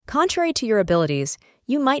Contrary to your abilities,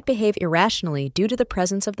 you might behave irrationally due to the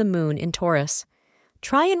presence of the moon in Taurus.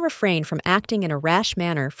 Try and refrain from acting in a rash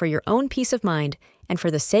manner for your own peace of mind and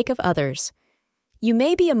for the sake of others. You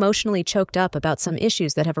may be emotionally choked up about some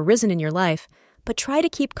issues that have arisen in your life, but try to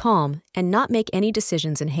keep calm and not make any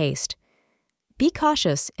decisions in haste. Be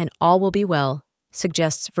cautious and all will be well,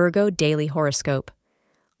 suggests Virgo Daily Horoscope.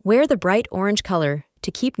 Wear the bright orange color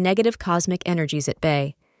to keep negative cosmic energies at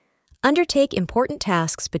bay. Undertake important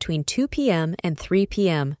tasks between 2 p.m. and 3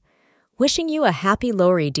 p.m. Wishing you a happy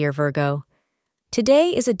Lori, dear Virgo. Today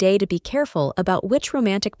is a day to be careful about which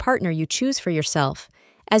romantic partner you choose for yourself,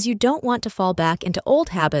 as you don't want to fall back into old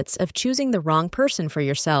habits of choosing the wrong person for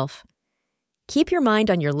yourself. Keep your mind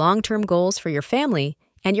on your long-term goals for your family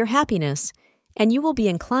and your happiness, and you will be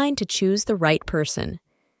inclined to choose the right person.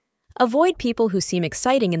 Avoid people who seem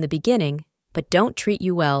exciting in the beginning, but don't treat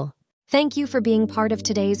you well. Thank you for being part of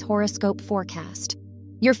today's horoscope forecast.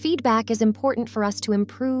 Your feedback is important for us to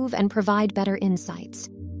improve and provide better insights.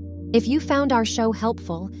 If you found our show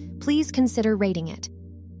helpful, please consider rating it.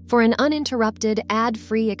 For an uninterrupted,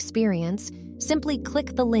 ad-free experience, simply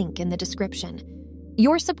click the link in the description.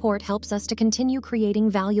 Your support helps us to continue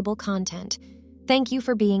creating valuable content. Thank you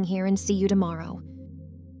for being here and see you tomorrow.